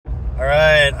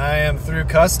right, I am through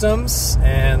customs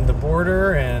and the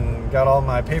border and got all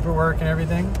my paperwork and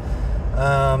everything.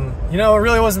 You know, it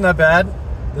really wasn't that bad.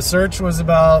 The search was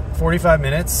about 45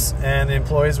 minutes and the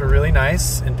employees were really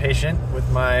nice and patient with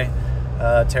my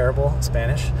terrible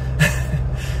Spanish.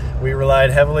 We relied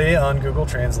heavily on Google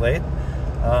Translate,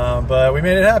 but we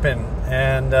made it happen.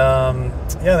 And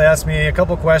yeah, they asked me a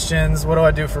couple questions. What do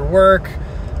I do for work?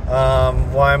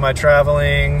 Why am I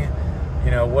traveling? You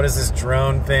know, what is this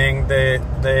drone thing?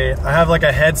 I have like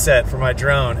a headset for my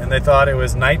drone and they thought it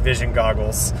was night vision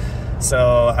goggles.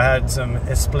 So I had some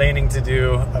explaining to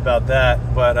do about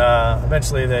that, but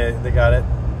eventually they got it.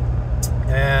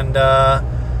 And,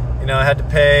 you know, I had to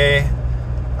pay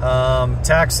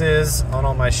taxes on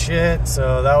all my shit,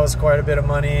 so that was quite a bit of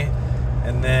money.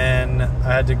 And then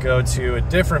I had to go to a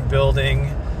different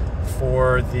building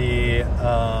for the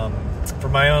for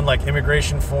my own like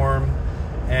immigration form,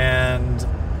 and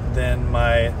then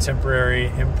my temporary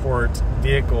import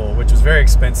vehicle, which was very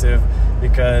expensive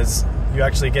because you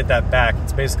actually get that back.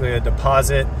 It's basically a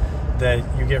deposit that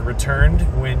you get returned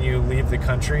when you leave the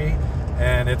country,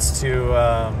 and it's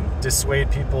to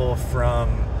dissuade people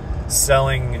from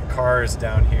selling cars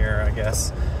down here, I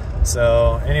guess.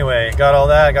 So anyway, got all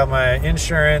that, got my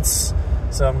insurance,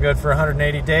 so I'm good for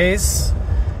 180 days.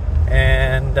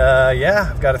 And yeah,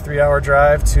 I've got a 3-hour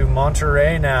drive to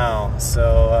Monterrey now,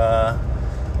 so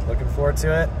looking forward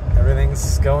to it.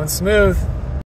 Everything's going smooth.